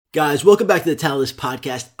Guys, welcome back to the Talentless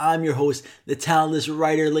Podcast. I'm your host, the Talentless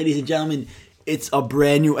Writer. Ladies and gentlemen, it's a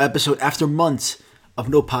brand new episode after months of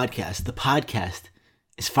no podcast. The podcast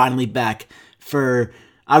is finally back for,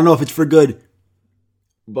 I don't know if it's for good,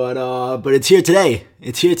 but it's here today.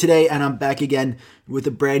 It's here today, and I'm back again with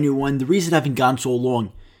a brand new one. The reason I haven't gone so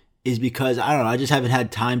long is because, I don't know, I just haven't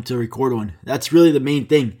had time to record one. That's really the main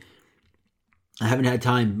thing. I haven't had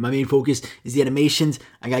time. My main focus is the animations.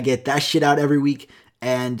 I gotta get that shit out every week.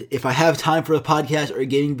 And if I have time for a podcast or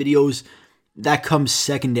gaming videos, that comes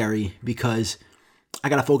secondary because I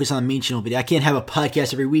gotta focus on the main channel video. I can't have a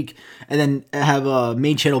podcast every week and then have a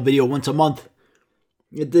main channel video once a month.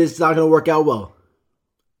 It's not gonna work out well.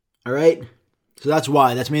 Alright? So that's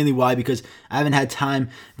why. That's mainly why, because I haven't had time.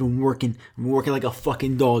 I've been working like a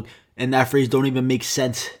fucking dog. And that phrase don't even make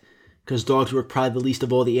sense because dogs work probably the least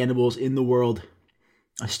of all the animals in the world.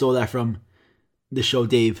 I stole that from the show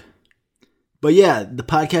Dave. But yeah, the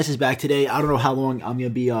podcast is back today. I don't know how long I'm going to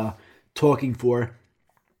be talking for.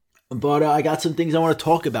 But I got some things I want to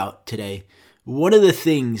talk about today. One of the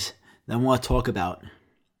things that I want to talk about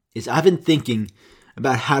is I've been thinking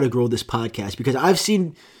about how to grow this podcast. Because I've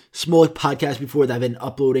seen small podcasts before that I've been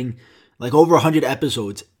uploading like over 100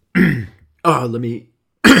 episodes. Let me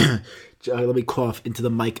cough into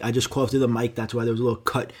the mic. I just coughed through the mic. That's why there was a little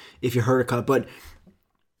cut if you heard a cut. But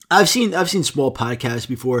I've seen small podcasts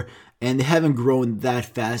before, and they haven't grown that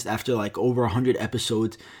fast after like over 100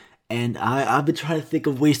 episodes. And I've been trying to think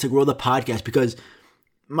of ways to grow the podcast because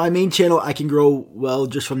my main channel I can grow well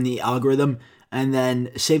just from the algorithm. And then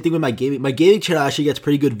same thing with my gaming. My gaming channel actually gets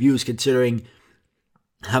pretty good views considering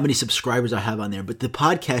how many subscribers I have on there. But the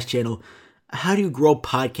podcast channel, how do you grow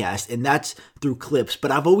podcast? And that's through clips.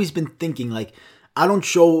 But I've always been thinking like I don't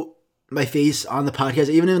show my face on the podcast,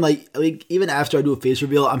 even after I do a face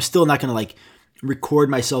reveal, I'm still not gonna like record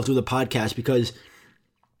myself through the podcast because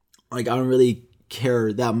like I don't really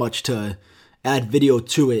care that much to add video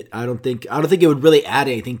to it. I don't think it would really add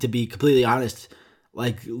anything, to be completely honest.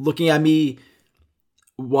 Like looking at me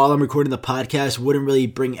while I'm recording the podcast wouldn't really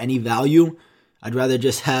bring any value. I'd rather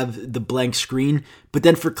just have the blank screen. But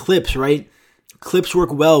then for clips, right? Clips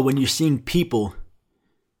work well when you're seeing people,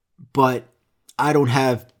 but I don't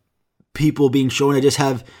have people being shown. I just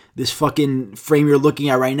have this fucking frame you're looking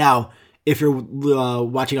at right now if you're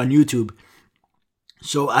watching on YouTube.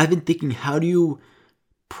 So I've been thinking, how do you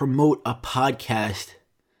promote a podcast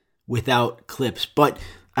without clips? But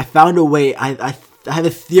I found a way. I have a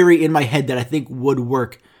theory in my head that I think would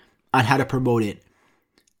work on how to promote it.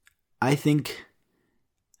 I think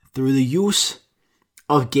through the use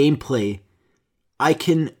of gameplay, I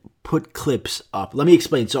can put clips up. Let me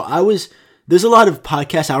explain. So there's a lot of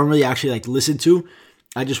podcasts I don't really actually like listen to.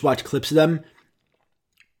 I just watch clips of them.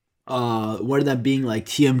 One of them being like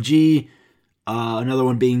TMG, another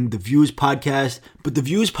one being the Views podcast. But the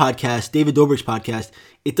Views podcast, David Dobrik's podcast,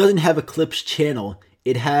 it doesn't have a clips channel.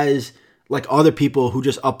 It has like other people who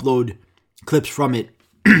just upload clips from it.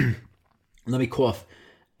 Let me cough.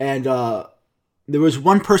 And there was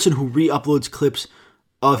one person who re-uploads clips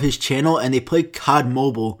of his channel, and they play COD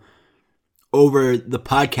Mobile over the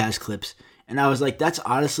podcast clips. And I was like, that's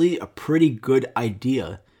honestly a pretty good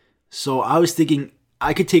idea. So I was thinking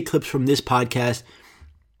I could take clips from this podcast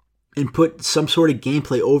and put some sort of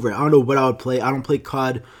gameplay over it. I don't know what I would play. I don't play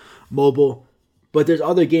COD Mobile, but there's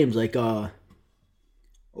other games like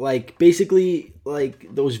basically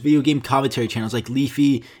like those video game commentary channels like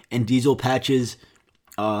Leafy and Diesel Patches,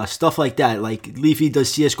 stuff like that. Like Leafy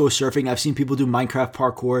does CSGO surfing. I've seen people do Minecraft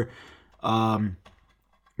parkour.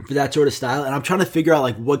 For that sort of style, and I'm trying to figure out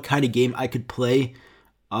like what kind of game I could play.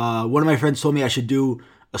 One of my friends told me I should do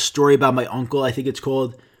a story about my uncle, I think it's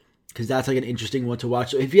called, because that's like an interesting one to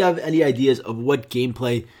watch. So if you have any ideas of what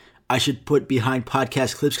gameplay I should put behind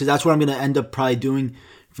podcast clips, because that's what I'm going to end up probably doing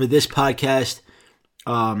for this podcast.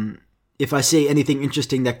 If I say anything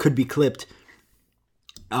interesting that could be clipped,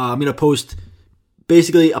 I'm going to post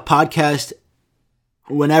basically a podcast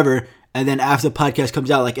whenever, and then after the podcast comes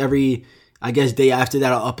out, like every, I guess, day after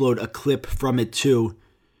that, I'll upload a clip from it too,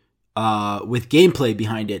 with gameplay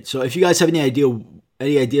behind it. So if you guys have any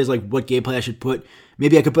ideas like what gameplay I should put,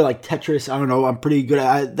 maybe I could put like Tetris. I don't know. I'm pretty good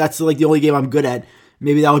at. That's like the only game I'm good at.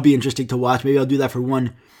 Maybe that would be interesting to watch. Maybe I'll do that for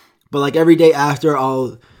one. But like every day after,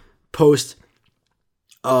 I'll post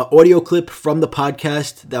audio clip from the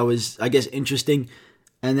podcast that was, I guess, interesting,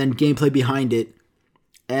 and then gameplay behind it.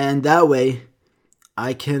 And that way,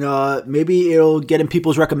 I can maybe it'll get in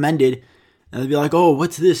people's recommended. And they'll be like, oh,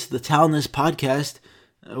 what's this? The Talentless Podcast?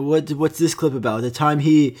 What's this clip about? The time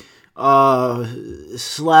he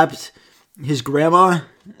slapped his grandma.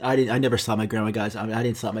 I never slapped my grandma, guys. I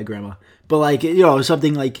didn't slap my grandma, but like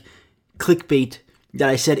something like clickbait that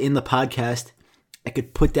I said in the podcast. I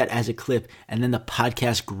could put that as a clip, and then the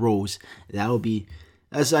podcast grows.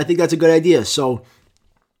 I think that's a good idea. So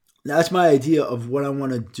that's my idea of what I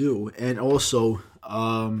want to do, and also,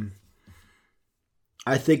 I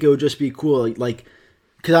think it would just be cool, like,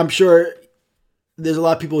 because I'm sure there's a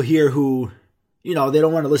lot of people here who, they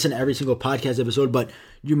don't want to listen to every single podcast episode, but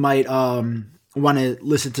you might want to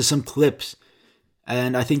listen to some clips.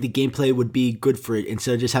 And I think the gameplay would be good for it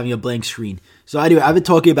instead of just having a blank screen. So anyway, I've been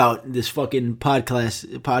talking about this fucking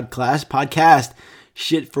podcast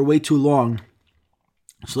shit for way too long.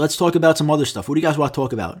 So let's talk about some other stuff. What do you guys want to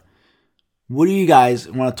talk about? What do you guys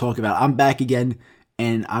want to talk about? I'm back again,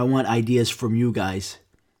 and I want ideas from you guys.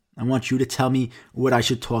 I want you to tell me what I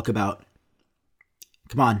should talk about.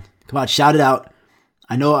 Come on, shout it out.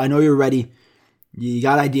 I know you're ready. You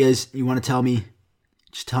got ideas. You want to tell me?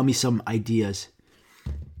 Just tell me some ideas.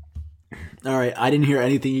 All right, I didn't hear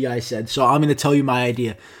anything you guys said, so I'm going to tell you my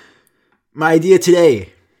idea. My idea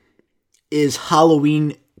today is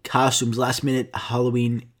Halloween costumes, last minute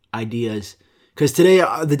Halloween ideas. Because today,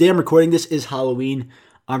 the day I'm recording this is Halloween.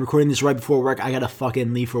 I'm recording this right before work. I got to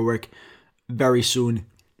fucking leave for work very soon.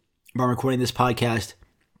 But I'm recording this podcast.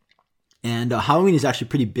 And Halloween is actually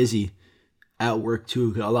pretty busy at work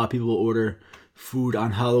too. A lot of people order food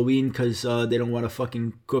on Halloween because they don't want to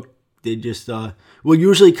fucking cook. They just,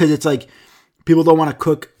 usually because it's like, people don't want to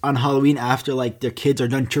cook on Halloween after like their kids are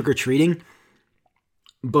done trick-or-treating.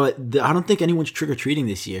 But I don't think anyone's trick-or-treating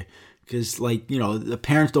this year. Because like, the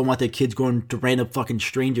parents don't want their kids going to random fucking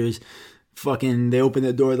strangers. Fucking, they open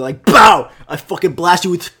the door, they're like, BOW! I fucking blast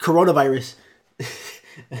you with coronavirus.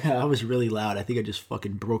 I was really loud. I think I just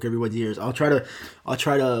fucking broke everyone's ears. I'll try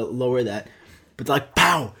to lower that. But like,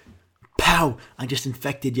 pow! Pow! I just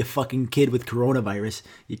infected your fucking kid with coronavirus.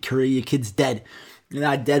 Your kid's dead. They're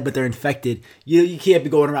not dead, but they're infected. You can't be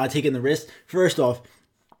going around taking the risk. First off,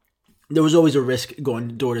 there was always a risk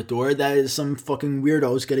going door to door. That is some fucking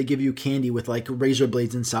weirdo's gonna give you candy with like razor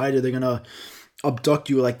blades inside, or they're gonna abduct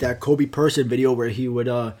you like that Kobe Person video where he would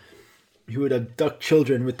abduct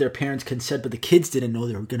children with their parents' consent, but the kids didn't know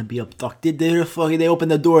they were gonna be abducted. They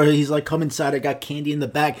opened the door. He's like, come inside. I got candy in the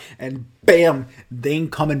back, and bam, they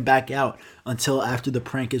ain't coming back out until after the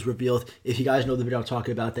prank is revealed. If you guys know the video I'm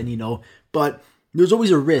talking about, then you know. But there's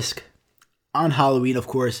always a risk on Halloween, of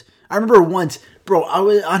course. I remember once, bro, I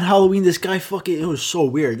was on Halloween. This guy it was so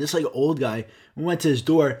weird. This like old guy. We went to his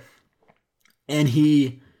door, and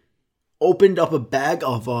he opened up a bag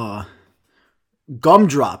of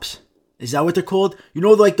gumdrops. Is that what they're called?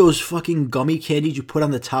 Like those fucking gummy candies you put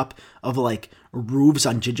on the top of like roofs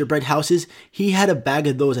on gingerbread houses? He had a bag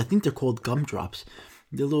of those. I think they're called gumdrops.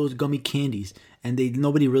 They're those gummy candies. And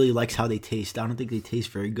nobody really likes how they taste. I don't think they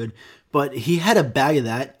taste very good. But he had a bag of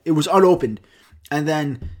that. It was unopened. And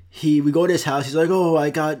then we go to his house. He's like, oh, I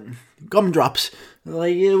got gumdrops.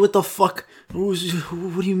 Like, what the fuck? What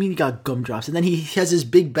do you mean you got gumdrops? And then he has this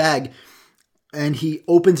big bag. And he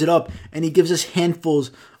opens it up. And he gives us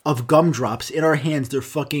handfuls of gumdrops in our hands. They're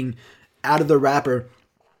fucking out of the wrapper.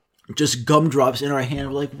 Just gumdrops in our hand.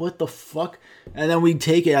 We're like, what the fuck? And then we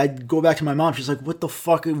take it. I go back to my mom. She's like, what the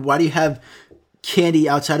fuck? Why do you have candy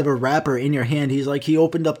outside of a wrapper in your hand? He's like, he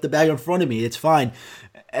opened up the bag in front of me. It's fine.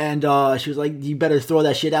 And she was like, you better throw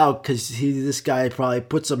that shit out because this guy probably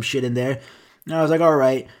put some shit in there. And I was like, all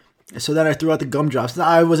right. So then I threw out the gumdrops.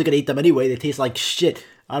 I wasn't going to eat them anyway. They taste like shit.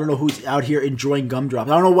 I don't know who's out here enjoying gumdrops.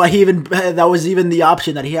 I don't know why that was even the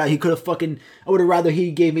option that he had. He could have I would have rather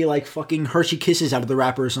he gave me like fucking Hershey Kisses out of the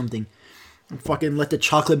wrapper or something. And fucking let the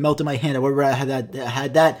chocolate melt in my hand. I would have rather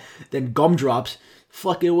had that than gumdrops.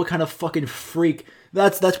 Fucking, what kind of fucking freak.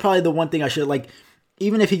 That's probably the one thing I should like.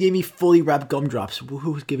 Even if he gave me fully wrapped gumdrops.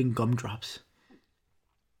 Who's giving gumdrops?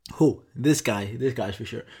 Who? This guy's for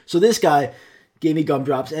sure. So this guy gave me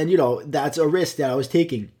gumdrops, and that's a risk that I was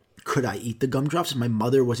taking. Could I eat the gumdrops if my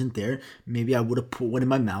mother wasn't there? Maybe I would have put one in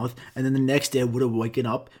my mouth, and then the next day I would have waken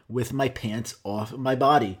up with my pants off my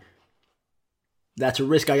body. That's a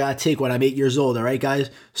risk I gotta take when I'm 8 years old, alright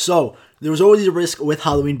guys? So, there was always a risk with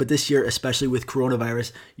Halloween, but this year, especially with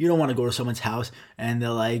coronavirus, you don't want to go to someone's house, and they're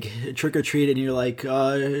like, trick or treat, and you're like,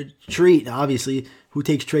 treat, obviously, who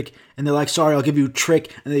takes trick? And they're like, sorry, I'll give you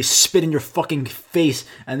trick, and they spit in your fucking face,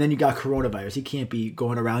 and then you got coronavirus. You can't be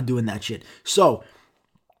going around doing that shit. So,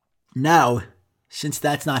 now, since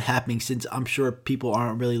that's not happening, since I'm sure people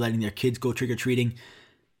aren't really letting their kids go trick-or-treating,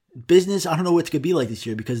 business, I don't know what it's going to be like this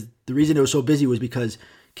year, because the reason it was so busy was because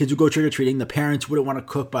kids would go trick-or-treating, the parents wouldn't want to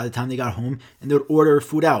cook by the time they got home, and they would order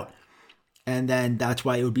food out. And then that's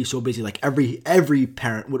why it would be so busy. Like every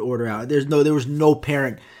parent would order out. There was no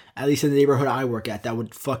parent, at least in the neighborhood I work at, that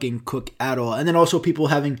would fucking cook at all. And then also people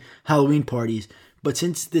having Halloween parties. But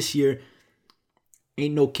since this year,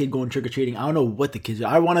 ain't no kid going trick-or-treating. I don't know what the kids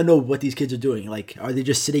are. I want to know what these kids are doing. Like, are they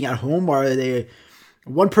just sitting at home, or are they...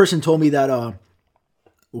 One person told me that, they're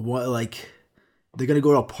going to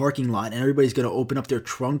go to a parking lot and everybody's going to open up their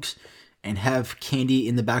trunks and have candy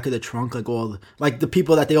in the back of the trunk, like the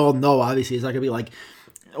people that they all know. Obviously, it's not gonna be like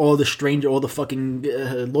all the fucking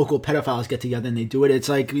local pedophiles get together and they do it. It's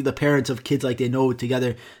like the parents of kids, like they know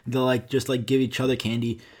together, they'll like just like give each other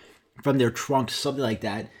candy from their trunks, something like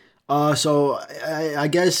that. So I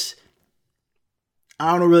guess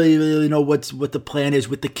I don't really know what the plan is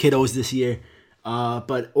with the kiddos this year.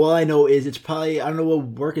 But all I know is it's probably, I don't know what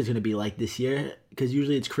work is gonna be like this year, because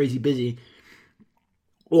usually it's crazy busy.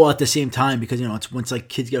 Well, at the same time, because, it's once, like,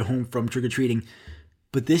 kids get home from trick-or-treating.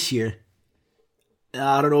 But this year,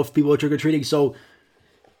 I don't know if people are trick-or-treating, so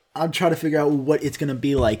I'm trying to figure out what it's going to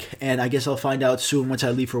be like. And I guess I'll find out soon once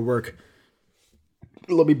I leave for work.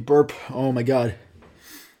 Let me burp. Oh, my God.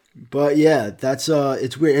 But, yeah, that's,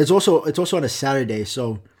 it's weird. It's also on a Saturday,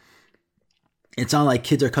 so it's not like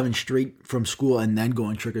kids are coming straight from school and then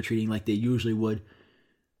going trick-or-treating like they usually would.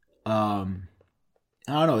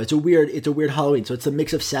 I don't know. It's a weird Halloween. So it's a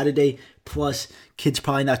mix of Saturday plus kids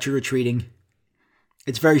probably not trick-or-treating.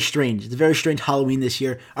 It's very strange. It's a very strange Halloween this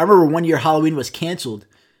year. I remember one year Halloween was canceled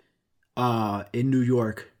in New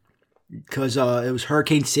York because it was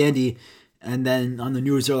Hurricane Sandy. And then on the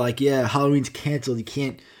news, they're like, yeah, Halloween's canceled. You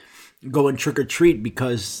can't go and trick-or-treat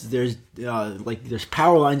because there's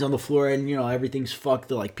power lines on the floor and, everything's fucked.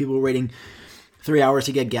 They're like, people were waiting 3 hours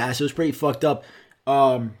to get gas. It was pretty fucked up.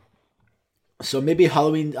 So maybe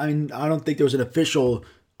Halloween, I don't think there was an official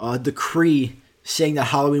decree saying that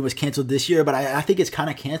Halloween was canceled this year, but I think it's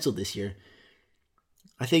kind of canceled this year.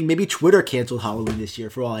 I think maybe Twitter canceled Halloween this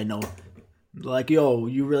year, for all I know. Like, yo,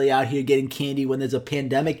 you really out here getting candy when there's a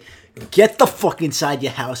pandemic? Get the fuck inside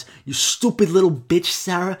your house, you stupid little bitch,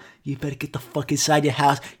 Sarah. You better get the fuck inside your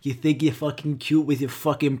house. You think you're fucking cute with your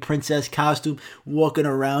fucking princess costume walking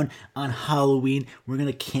around on Halloween? We're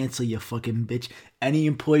gonna cancel you, fucking bitch. Any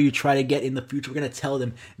employee you try to get in the future, we're gonna tell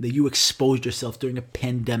them that you exposed yourself during a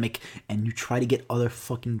pandemic and you try to get other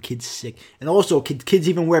fucking kids sick. And also, kids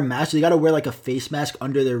even wear masks. So they gotta wear like a face mask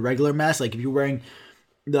under their regular mask. Like if you're wearing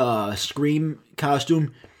the Scream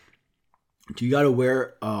costume, you gotta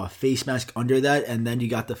wear a face mask under that, and then you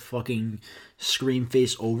got the fucking Scream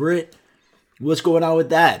face over it. What's going on with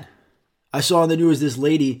that? I saw on the news this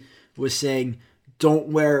lady was saying, don't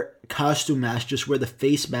wear costume mask, just wear the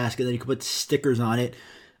face mask, and then you can put stickers on it.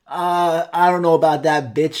 I don't know about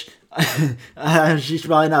that, bitch. She's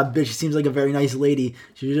probably not a bitch. She seems like a very nice lady.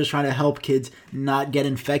 She's just trying to help kids not get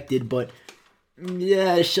infected, but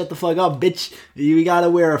yeah, shut the fuck up, bitch. You gotta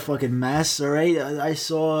wear a fucking mask, alright? I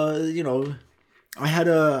saw, I had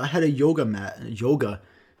a yoga mat. Yoga?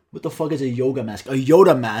 What the fuck is a yoga mask? A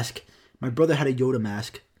Yoda mask. My brother had a Yoda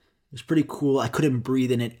mask. It was pretty cool. I couldn't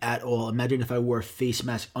breathe in it at all. Imagine if I wore a face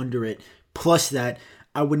mask under it. Plus that,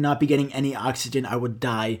 I would not be getting any oxygen. I would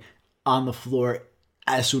die on the floor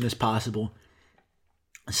as soon as possible.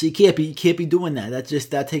 So you can't be doing that.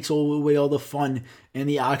 That takes away all the fun and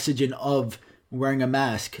the oxygen of wearing a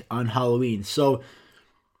mask on Halloween. So,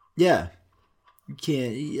 yeah,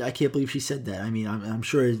 I can't believe she said that. I mean, I'm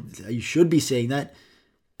sure you should be saying that,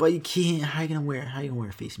 but you can't. How you gonna wear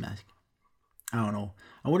a face mask? I don't know.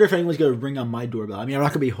 I wonder if anyone's gonna ring on my doorbell. I mean, I'm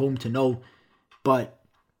not gonna be home to know, but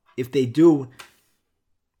if they do,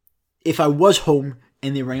 if I was home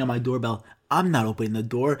and they ring on my doorbell, I'm not opening the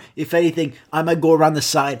door. If anything, I might go around the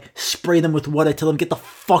side, spray them with water, tell them get the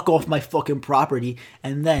fuck off my fucking property,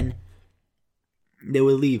 and then they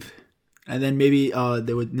would leave. And then maybe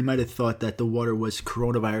they might have thought that the water was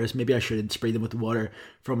coronavirus. Maybe I shouldn't spray them with water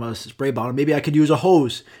from a spray bottle. Maybe I could use a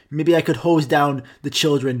hose. Maybe I could hose down the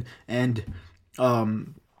children. And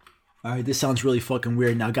alright, this sounds really fucking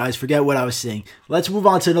weird. Now, guys, forget what I was saying. Let's move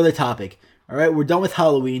on to another topic. Alright, we're done with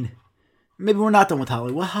Halloween. Maybe we're not done with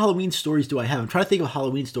Halloween. What Halloween stories do I have? I'm trying to think of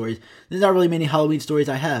Halloween stories. There's not really many Halloween stories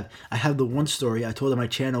I have. I have the one story I told on my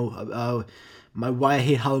channel, my Why I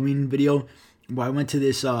Hate Halloween video, where I went to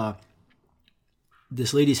this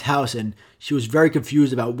lady's house and she was very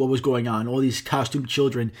confused about what was going on. All these costumed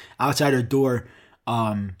children outside her door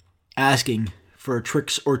asking for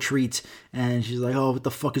tricks or treats. And she's like, oh, what the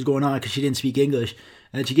fuck is going on? Because she didn't speak English.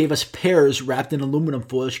 And then she gave us pears wrapped in aluminum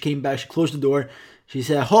foil. She came back, she closed the door. She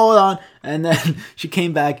said, hold on. And then she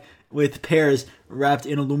came back with pears wrapped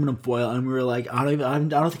in aluminum foil. And we were like, I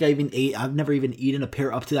don't think I even ate. I've never even eaten a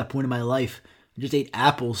pear up to that point in my life. I just ate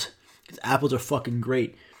apples. because apples are fucking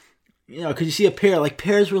great. You know, because you see a pear, like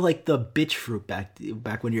pears were like the bitch fruit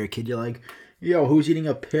back when you were a kid. You're like, yo, who's eating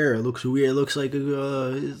a pear? It looks weird. It looks like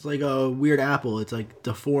it's like a weird apple. It's like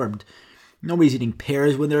deformed. Nobody's eating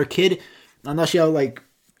pears when they're a kid, unless you have like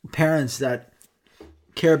parents that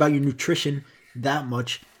care about your nutrition that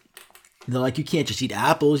much. They're like, you can't just eat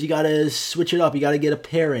apples. You gotta switch it up. You gotta get a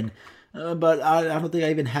pear in. But I don't think I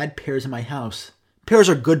even had pears in my house. Pears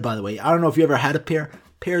are good, by the way. I don't know if you ever had a pear.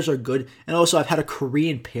 Pears are good. And also, I've had a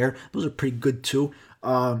Korean pear. Those are pretty good, too.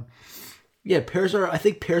 Yeah, I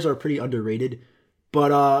think pears are pretty underrated.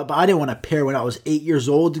 But I didn't want a pear when I was 8 years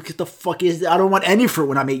old. What the fuck is that? I don't want any fruit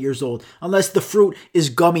when I'm 8 years old. Unless the fruit is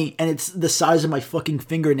gummy and it's the size of my fucking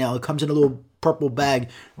fingernail. It comes in a little purple bag,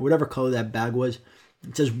 or whatever color that bag was.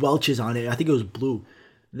 It says Welch's on it. I think it was blue.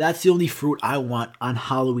 That's the only fruit I want on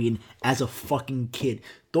Halloween as a fucking kid.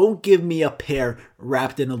 Don't give me a pear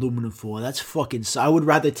wrapped in aluminum foil. That's fucking... So I would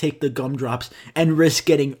rather take the gumdrops and risk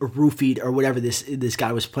getting roofied or whatever this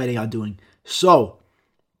guy was planning on doing. So,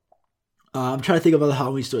 I'm trying to think of other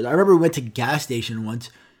Halloween stores. I remember we went to a gas station once.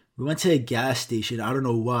 We went to a gas station. I don't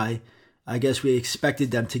know why. I guess we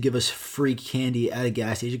expected them to give us free candy at a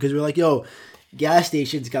gas station because we were like, yo, gas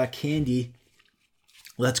station's got candy.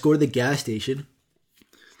 Let's go to the gas station.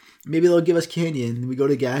 Maybe they'll give us candy. And we go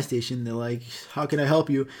to the gas station. They're like, how can I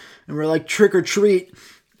help you? And we're like, trick or treat.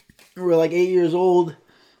 And we're like 8 years old.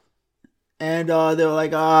 And they're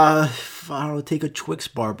like, I don't know, take a Twix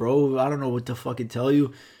bar, bro. I don't know what to fucking tell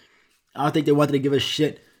you. I don't think they wanted to give us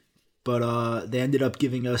shit. But they ended up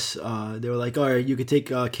giving us, they were like, all right, you can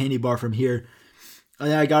take a candy bar from here.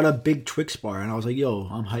 And I got a big Twix bar. And I was like, yo,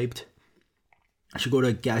 I'm hyped. I should go to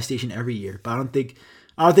a gas station every year. But I don't think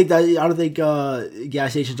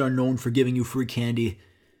gas stations are known for giving you free candy.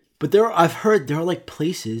 But I've heard there are like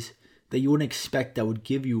places that you wouldn't expect that would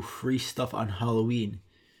give you free stuff on Halloween.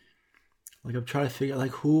 Like I'm trying to figure out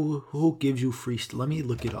like who gives you free stuff. Let me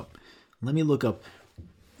look it up. Let me look up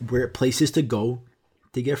where places to go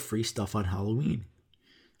to get free stuff on Halloween.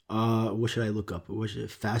 What should I look up? What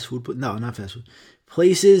should fast food? No, not fast food.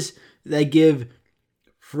 Places that give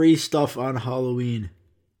free stuff on Halloween.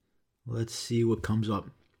 Let's see what comes up.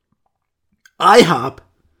 IHOP?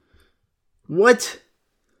 What?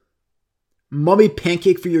 Mummy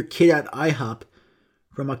pancake for your kid at IHOP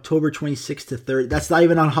from October 26th to 3rd. That's not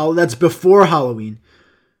even on Halloween. That's before Halloween.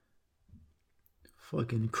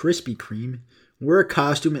 Fucking Krispy Kreme. Wear a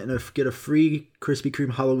costume and get a free Krispy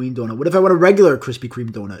Kreme Halloween donut. What if I want a regular Krispy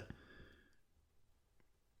Kreme donut?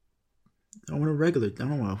 I want a regular. I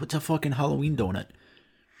don't know. What's a fucking Halloween donut?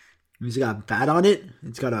 It's got bat on it.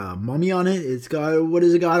 It's got a mummy on it. It's got, what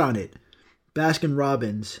has it got on it? Baskin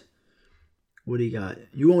Robbins. What do you got?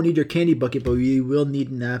 You won't need your candy bucket, but you will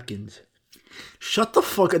need napkins. Shut the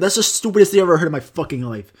fuck up. That's the stupidest thing I've ever heard in my fucking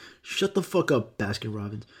life. Shut the fuck up, Baskin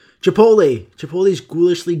Robbins. Chipotle. Chipotle's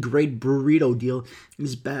ghoulishly great burrito deal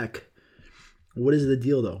is back. What is the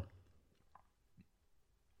deal, though?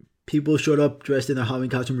 People showed up dressed in their Halloween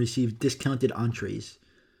costume received discounted entrees.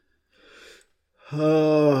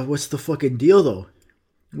 What's the fucking deal, though?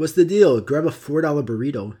 What's the deal? Grab a $4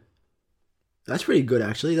 burrito. That's pretty good,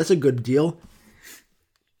 actually. That's a good deal.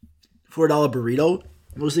 $4 burrito.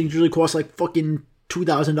 Those things usually cost like fucking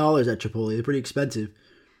 $2,000 at Chipotle. They're pretty expensive.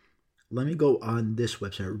 Let me go on this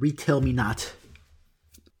website. Retail Me Not.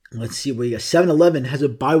 Let's see what you got. 7-Eleven has a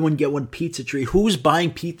buy one, get one pizza treat. Who's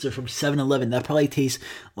buying pizza from 7-Eleven? That probably tastes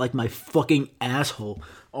like my fucking asshole.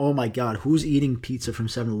 Oh my god. Who's eating pizza from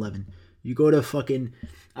 7-Eleven? You go to fucking...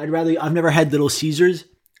 I've never had Little Caesars,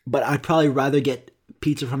 but I'd probably rather get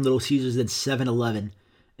pizza from Little Caesars than 7-Eleven.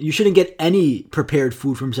 You shouldn't get any prepared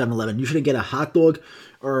food from 7-Eleven. You shouldn't get a hot dog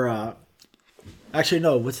or... Actually,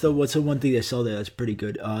 no. What's the one thing they sell there that's pretty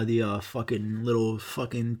good? The fucking little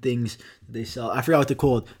fucking things they sell. I forgot what they're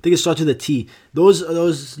called. I think it starts with a T.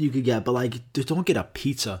 Those you could get, but like, just don't get a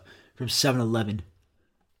pizza from 7-Eleven.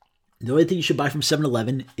 The only thing you should buy from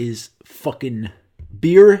 7-Eleven is fucking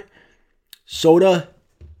beer, soda,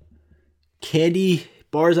 candy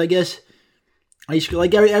bars, I guess.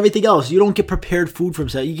 Like everything else. You don't get prepared food from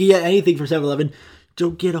 7. You can get anything from 7-Eleven.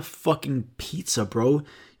 Don't get a fucking pizza, bro.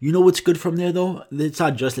 You know what's good from there, though? It's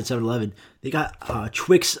not just at 7-Eleven. They got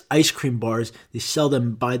Twix ice cream bars. They sell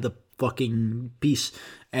them by the fucking piece.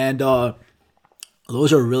 And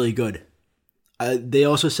those are really good. They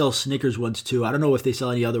also sell Snickers ones, too. I don't know if they sell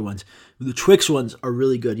any other ones. The Twix ones are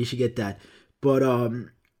really good. You should get that. But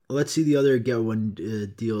let's see the other get one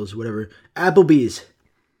deals, whatever. Applebee's.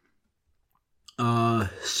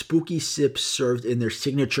 Spooky sips served in their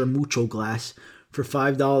signature mucho glass for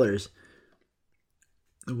 $5.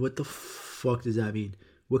 What the fuck does that mean?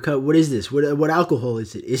 What is this? What alcohol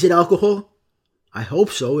is it? Is it alcohol? I hope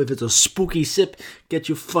so. If it's a spooky sip, get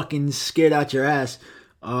you fucking scared out your ass.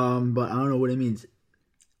 But I don't know what it means.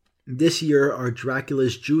 This year are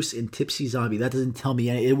Dracula's Juice and Tipsy Zombie. That doesn't tell me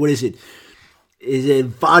anything. What is it? Is it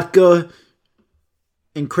vodka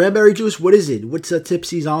and cranberry juice? What is it? What's a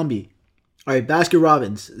Tipsy Zombie? All right, Baskin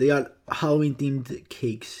Robbins. They got Halloween-themed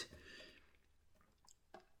cakes.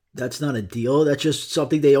 That's not a deal. That's just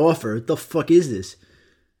something they offer. What the fuck is this?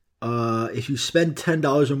 If you spend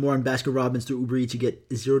 $10 or more on Baskin Robbins through Uber Eats, you get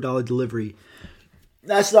 $0 delivery.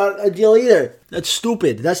 That's not a deal either. That's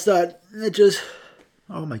stupid.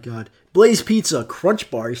 Oh my god. Blaze Pizza,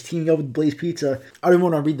 Crunch Bar is teaming up with Blaze Pizza. I don't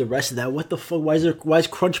even want to read the rest of that. What the fuck? Why is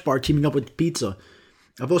Crunch Bar teaming up with pizza?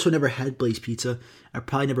 I've also never had Blaze Pizza. I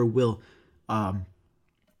probably never will.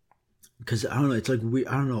 Because I don't know. It's like weird.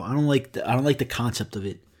 I don't know. I don't like the concept of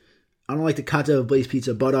it. I don't like the concept of Blaze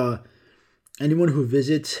Pizza. But anyone who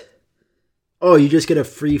visits, you just get a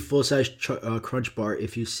free full-size Crunch Bar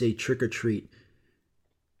if you say trick or treat.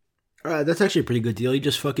 That's actually a pretty good deal. You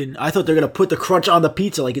just I thought they're going to put the crunch on the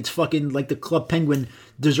pizza like it's fucking like the Club Penguin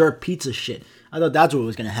dessert pizza shit. I thought that's what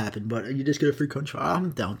was going to happen, but you just get a free crunch. I'm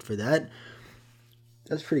down for that.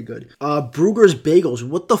 That's pretty good. Bruegger's Bagels.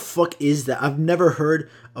 What the fuck is that? I've never heard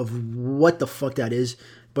of what the fuck that is,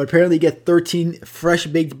 but apparently you get 13 fresh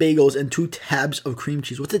baked bagels and 2 tabs of cream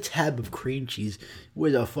cheese. What's a tab of cream cheese?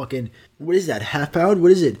 What is that, half pound?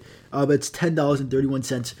 What is it? But it's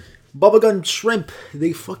 $10.31. Bubblegum shrimp.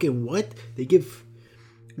 They fucking what? They give...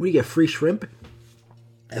 What do you get? Free shrimp?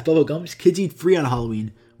 At Bubblegums? Kids eat free on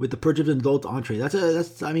Halloween with the purchase of an adult entree. That's a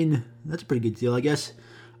pretty good deal, I guess.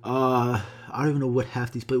 I don't even know what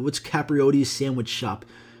half these... But what's Capriotti's Sandwich Shop?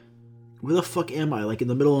 Where the fuck am I? Like in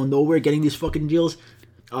the middle of nowhere getting these fucking deals?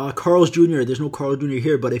 Carl's Jr. There's no Carl's Jr.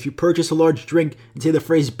 here, but if you purchase a large drink and say the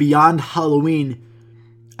phrase Beyond Halloween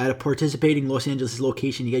at a participating Los Angeles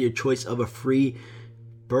location, you get your choice of a free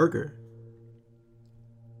burger.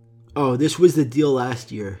 Oh, this was the deal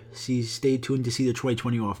last year. Stay tuned to see the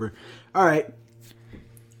 2020 offer. Alright.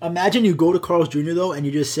 Imagine you go to Carl's Jr. though, and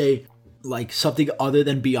you just say, like, something other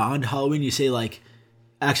than Beyond Halloween. You say, like,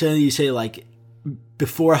 accidentally you say, like,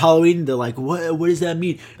 before Halloween. They're like, what does that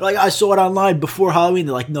mean? You're like, I saw it online before Halloween.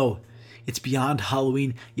 They're like, no, it's Beyond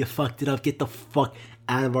Halloween. You fucked it up. Get the fuck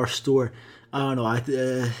out of our store. I don't know. I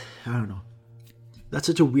don't know. That's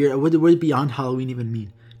such a weird... What does Beyond Halloween even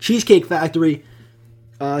mean? Cheesecake Factory.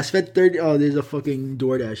 Spent 30... Oh, there's a fucking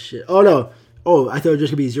DoorDash shit. Oh, no. Oh, I thought it was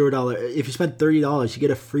just going to be $0. If you spend $30, you get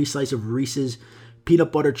a free slice of Reese's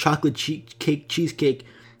peanut butter chocolate cheesecake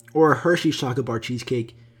or a Hershey's chocolate bar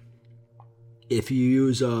cheesecake. If you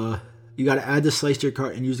use... you got to add the slice to your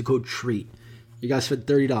cart and use the code TREAT. You got to spend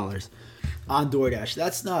 $30 on DoorDash.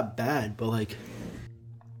 That's not bad, but like...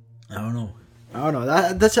 I don't know.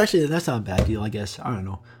 That's not a bad deal, I guess. I don't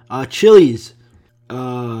know. Chili's.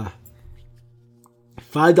 $5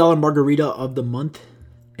 margarita of the month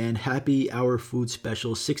and happy hour food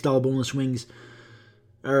special. $6 boneless wings.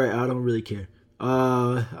 Alright, I don't really care.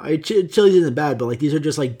 Chili's isn't bad, but like these are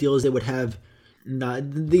just like deals they would have.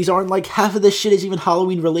 These aren't like half of this shit is even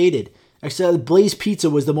Halloween related. Except Blaze Pizza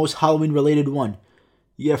was the most Halloween related one.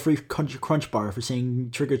 You get a free crunch bar for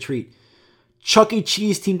saying trick or treat. Chuck E.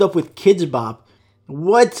 Cheese teamed up with Kids Bop.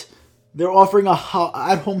 What? They're offering a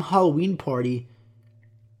at-home Halloween party.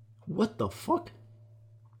 What the fuck?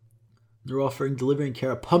 They're offering delivery and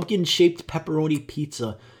care. Pumpkin-shaped pepperoni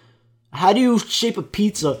pizza. How do you shape a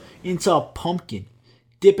pizza into a pumpkin?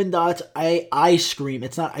 Dippin' Dots ice cream.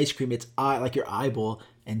 It's not ice cream. It's like your eyeball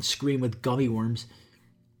and scream with gummy worms.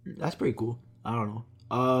 That's pretty cool. I don't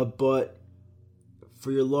know. But... For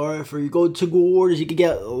your go-to-go orders, you can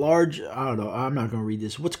get large... I don't know. I'm not going to read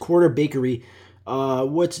this. What's Quarter Bakery?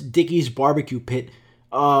 What's Dickie's Barbecue Pit?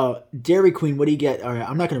 Dairy Queen, what do you get? All right,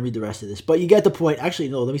 I'm not going to read the rest of this. But you get the point. Actually,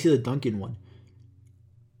 no. Let me see the Dunkin' one.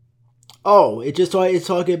 Oh, it's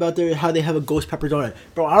talking about how they have a ghost pepper donut.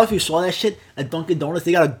 Bro, I don't know if you saw that shit at Dunkin' Donuts.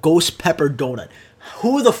 They got a ghost pepper donut.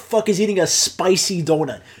 Who the fuck is eating a spicy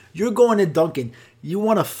donut? You're going to Dunkin'. You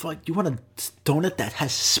want a donut that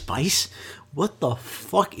has spice? What the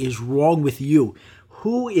fuck is wrong with you?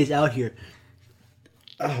 Who is out here?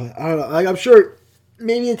 I don't know. Like, I'm sure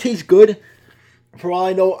maybe it tastes good. For all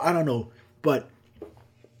I know, I don't know. But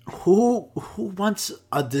who wants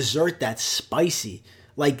a dessert that's spicy?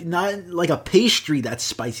 Like, not like a pastry that's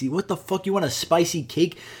spicy. What the fuck? You want a spicy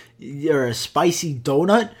cake or a spicy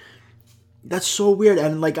donut? That's so weird.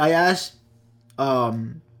 And like I asked,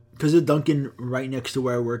 because the Dunkin' right next to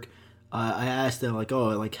where I work, I asked them,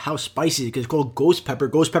 like, how spicy? Because it's called ghost pepper.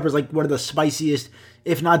 Ghost pepper is like one of the spiciest,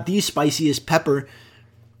 if not the spiciest pepper.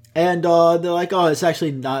 And they're like, oh, it's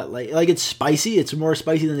actually not like it's spicy. It's more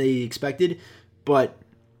spicy than they expected, but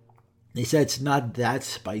they said it's not that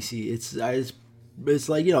spicy. It's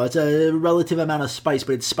like, it's a relative amount of spice,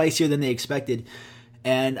 but it's spicier than they expected.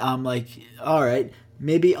 And I'm like, all right,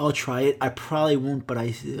 maybe I'll try it. I probably won't, but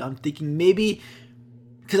I'm thinking maybe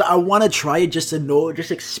because I want to try it just to know,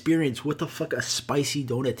 just experience what the fuck a spicy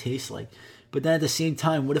donut tastes like. But then at the same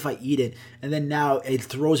time, what if I eat it and then now it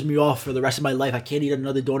throws me off for the rest of my life? I can't eat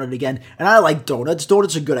another donut again. And I like donuts.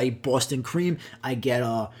 Donuts are good. I eat Boston cream. I get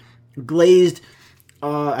glazed.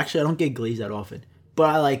 Actually, I don't get glazed that often. But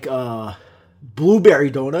I like blueberry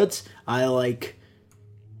donuts. I like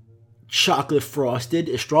chocolate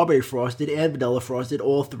frosted, strawberry frosted, and vanilla frosted.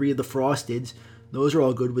 All three of the frosteds. Those are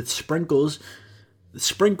all good with sprinkles. The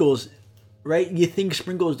sprinkles, right? You think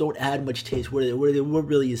sprinkles don't add much taste. What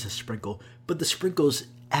really is a sprinkle? But the sprinkles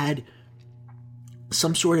add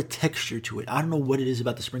some sort of texture to it. I don't know what it is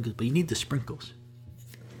about the sprinkles, but you need the sprinkles.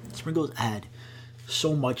 Sprinkles add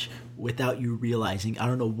so much without you realizing. I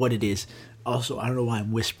don't know what it is. Also, I don't know why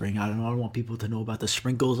I'm whispering. I don't want people to know about the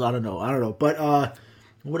sprinkles. I don't know. But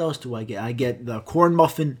what else do I get? I get the corn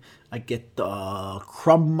muffin. I get the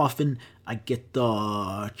crumb muffin. I get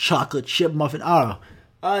the chocolate chip muffin. I don't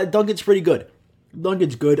know. Dunkin's pretty good.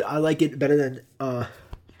 Dunkin's good. I like it better than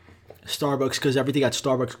Starbucks because everything at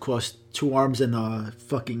Starbucks costs 2 arms and a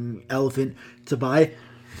fucking elephant to buy.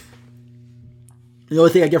 The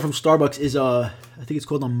only thing I get from Starbucks is I think it's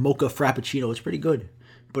called a mocha frappuccino. It's pretty good,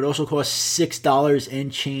 but it also costs $6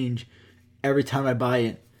 and change every time I buy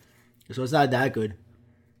it, so it's not that good.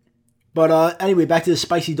 But anyway, back to the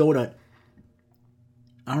spicy donut.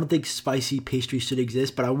 I don't think spicy pastry should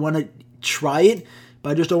exist, but I want to try it. But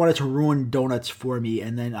I just don't want it to ruin donuts for me.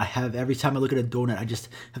 And then every time I look at a donut, I just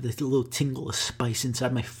have this little tingle of spice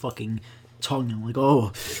inside my fucking tongue. I'm like,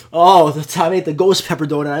 oh, the time I ate the ghost pepper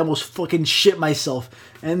donut, I almost fucking shit myself.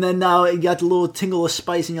 And then now you got the little tingle of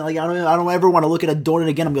spice, and you're like, I don't ever want to look at a donut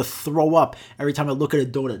again. I'm gonna throw up every time I look at a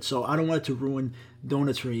donut. So I don't want it to ruin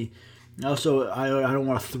donuts for me. Also, I don't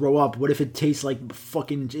want to throw up. What if it tastes like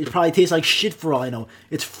fucking? It probably tastes like shit for all I know.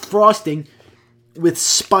 It's frosting with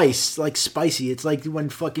spice, like spicy. It's like when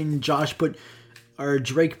fucking Drake put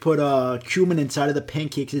cumin inside of the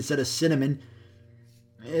pancakes instead of cinnamon.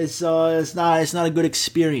 It's not a good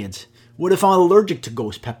experience. What if I'm allergic to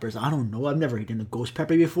ghost peppers? I don't know. I've never eaten a ghost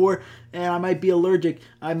pepper before, and I might be allergic.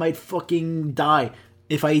 I might fucking die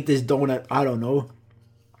if I eat this donut. I don't know.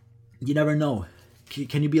 You never know.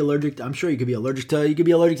 Can you be allergic? I'm sure you could be allergic to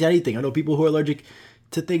anything. I know people who are allergic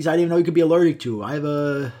to things I didn't even know you could be allergic to. I have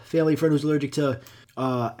a family friend who's allergic to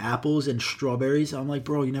apples and strawberries. I'm like,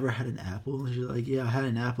 bro, you never had an apple? And she's like, yeah, I had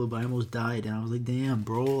an apple, but I almost died. And I was like, damn,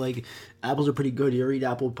 bro, like, apples are pretty good. You ever eat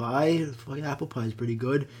apple pie? Fucking apple pie is pretty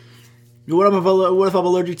good. What if I'm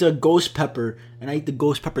allergic to a ghost pepper and I eat the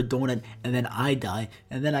ghost pepper donut and then I die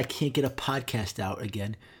and then I can't get a podcast out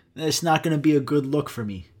again? It's not going to be a good look for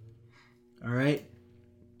me. All right?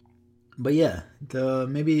 But yeah,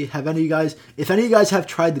 maybe if any of you guys have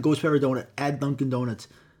tried the ghost pepper donut at Dunkin' Donuts,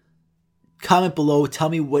 comment below. Tell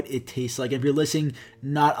me what it tastes like. If you're listening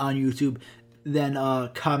not on YouTube, then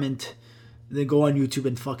comment. Then go on YouTube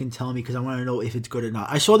and fucking tell me because I want to know if it's good or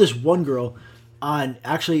not. I saw this one girl on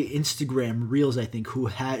actually Instagram Reels, I think,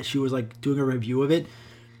 she was like doing a review of it,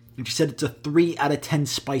 and she said it's a 3 out of 10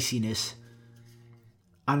 spiciness.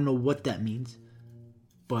 I don't know what that means,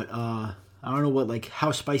 but I don't know what, like,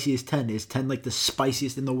 how spicy is 10? Is 10 like the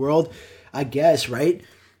spiciest in the world? I guess, right?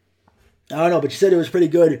 I don't know, but she said it was pretty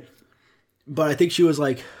good. But I think she was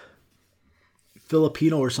like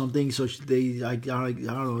Filipino or something. So I don't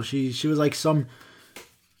know. She was like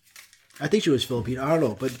I think she was Filipino. I don't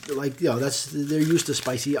know, but like, they're used to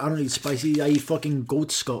spicy. I don't eat spicy. I eat fucking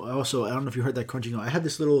goat skull. Also, I don't know if you heard that crunching. I have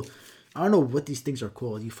this little. I don't know what these things are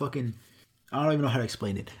called. I don't even know how to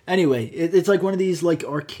explain it. Anyway, it's like one of these like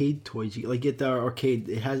arcade toys. You like get the arcade.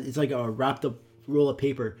 It's like a wrapped up roll of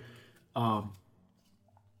paper, and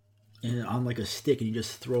on like a stick, and you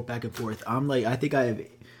just throw it back and forth. I think I have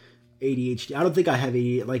ADHD. I don't think I have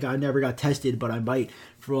ADHD. Like, I never got tested, but I might,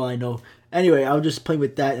 for all I know. Anyway, I was just playing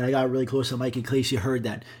with that, and I got really close to the mic in case you heard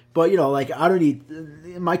that. But, like, I don't eat.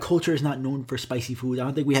 My culture is not known for spicy food. I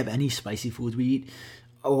don't think we have any spicy foods. We eat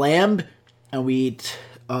lamb, and we eat.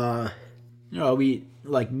 We eat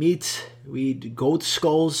like meat. We eat goat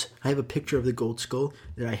skulls. I have a picture of the goat skull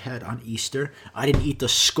that I had on Easter. I didn't eat the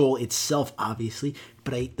skull itself, obviously,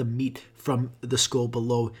 but I ate the meat from the skull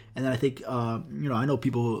below. And then I think, I know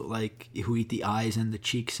people like who eat the eyes and the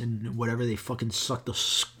cheeks and whatever. They fucking suck the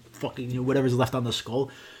fucking whatever's left on the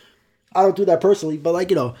skull. I don't do that personally,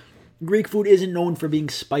 but Greek food isn't known for being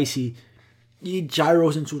spicy. you eat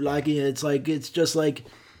gyros and souvlaki, and it's like, it's just like,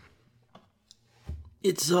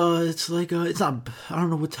 it's like, it's not, I don't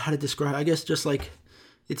know how to describe it. I guess just like,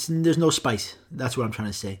 there's no spice. That's what I'm trying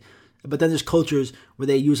to say. But then there's cultures where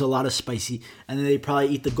they use a lot of spicy, and then they probably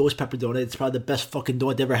eat the ghost pepper donut. It's probably the best fucking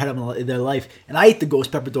donut they ever had in their life. And I ate the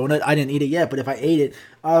ghost pepper donut. I didn't eat it yet, but if I ate it,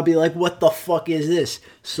 I'll be like, what the fuck is this?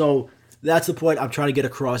 So that's the point I'm trying to get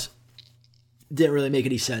across. Didn't really make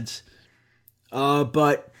any sense.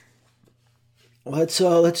 But let's do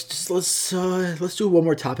one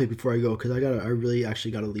more topic before I go, because I really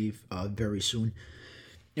actually gotta leave very soon.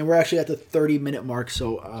 And we're actually at the 30-minute mark,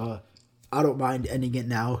 so I don't mind ending it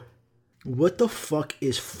now. What the fuck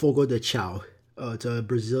is Fogo de Chao? It's a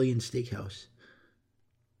Brazilian steakhouse.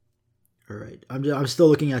 All right, I'm still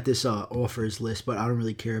looking at this offers list, but I don't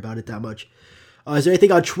really care about it that much. Is there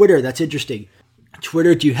anything on Twitter that's interesting?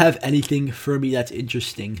 Twitter, do you have anything for me that's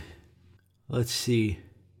interesting? Let's see.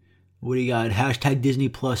 What do you got? Hashtag Disney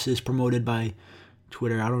Plus is promoted by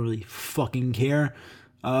Twitter. I don't really fucking care.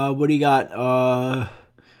 What do you got?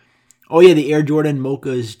 Oh yeah, the Air Jordan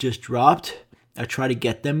Mochas just dropped. I tried to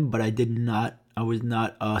get them, but I was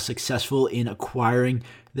not successful in acquiring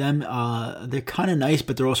them. They're kind of nice,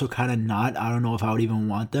 but they're also kind of not. I don't know if I would even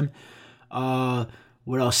want them.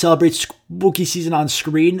 What else? Celebrate spooky season on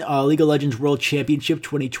screen. League of Legends World Championship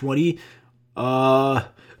 2020. Oh,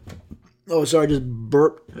 sorry, I just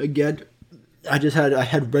burped again. I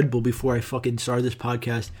had Red Bull before I fucking started this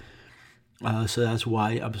podcast. So that's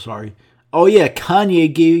why. I'm sorry. Oh yeah, Kanye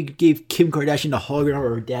gave Kim Kardashian a hologram of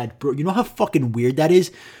her dad. Bro, you know how fucking weird that is?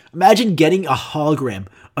 Imagine getting a hologram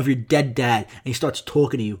of your dead dad and he starts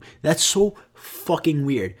talking to you. That's so fucking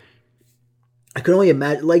weird. I can only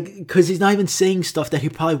imagine, like, because he's not even saying stuff that he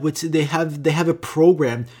probably would say. They have it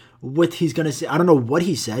programmed what he's gonna say. I don't know what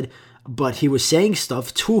he said, but he was saying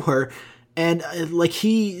stuff to her, and like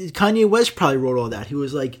Kanye West probably wrote all that. He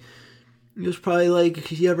was probably like,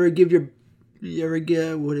 you ever get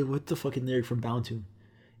what the fucking lyric from Bound to?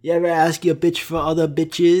 You ever ask your bitch for other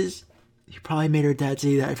bitches? He probably made her dad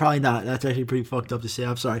say that. Probably not. That's actually pretty fucked up to say.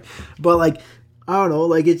 I'm sorry, but like, I don't know.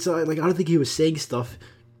 Like, it's like, I don't think he was saying stuff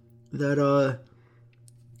that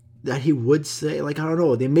he would say. Like, I don't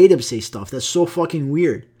know. They made him say stuff. That's so fucking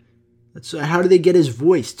weird. How did they get his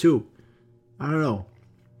voice too? I don't know.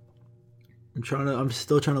 I'm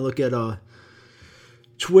still trying to look at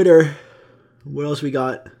Twitter. What else we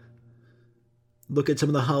got? Look at some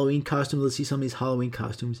of the Halloween costumes. Let's see some of these Halloween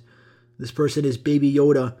costumes. This person is Baby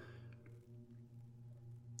Yoda.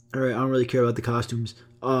 Alright, I don't really care about the costumes.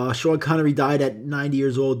 Sean Connery died at 90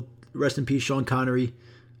 years old. Rest in peace, Sean Connery.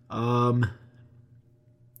 There's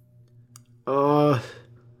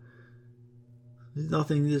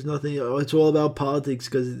nothing. It's all about politics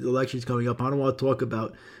because the election's coming up. I don't want to talk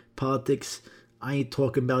about politics. I ain't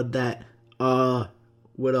talking about that.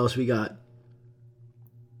 What else we got?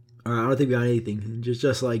 Alright, I don't think we got anything.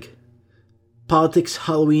 Just like politics,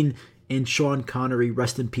 Halloween, and Sean Connery.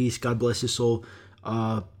 Rest in peace. God bless his soul.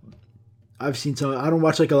 I've seen some. I don't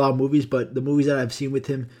watch like a lot of movies, but the movies that I've seen with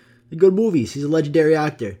him, they're good movies. He's a legendary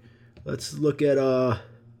actor. Let's look at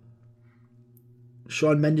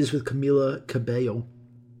Shawn Mendes with Camila Cabello.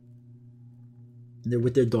 They're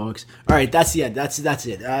with their dogs. All right, that's the end. That's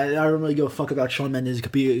it. I don't really give a fuck about Shawn Mendes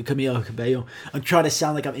and Camila Cabello. I'm trying to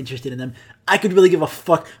sound like I'm interested in them. I could really give a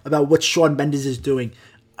fuck about what Shawn Mendes is doing.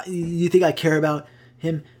 You think I care about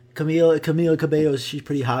him? Camila Cabello, she's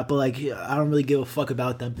pretty hot, but like, I don't really give a fuck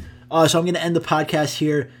about them. So I'm gonna end the podcast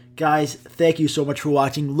here, guys. Thank you so much for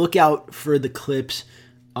watching. Look out for the clips.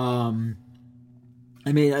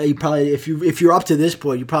 I mean, you probably if you're up to this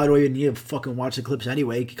point, you probably don't even need to fucking watch the clips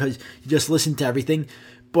anyway because you just listen to everything.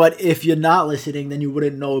 But if you're not listening, then you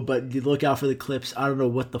wouldn't know. But you look out for the clips. I don't know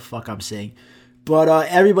what the fuck I'm saying. But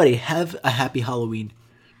everybody, have a happy Halloween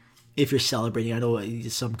if you're celebrating. I know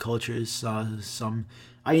some cultures,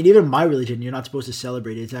 I mean, even my religion, you're not supposed to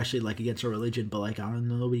celebrate it. It's actually like against our religion. But like, I don't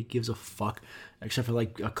know, nobody gives a fuck except for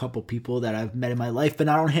like a couple people that I've met in my life, but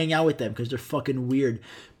I don't hang out with them because they're fucking weird.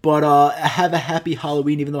 But have a happy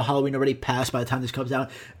Halloween, even though Halloween already passed by the time this comes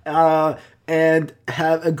out. And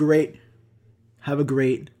have a great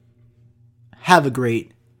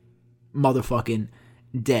motherfucking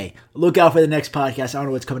day. Look out for the next podcast. I don't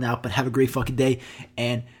know what's coming out, but have a great fucking day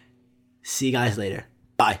and see you guys later.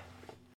 Bye.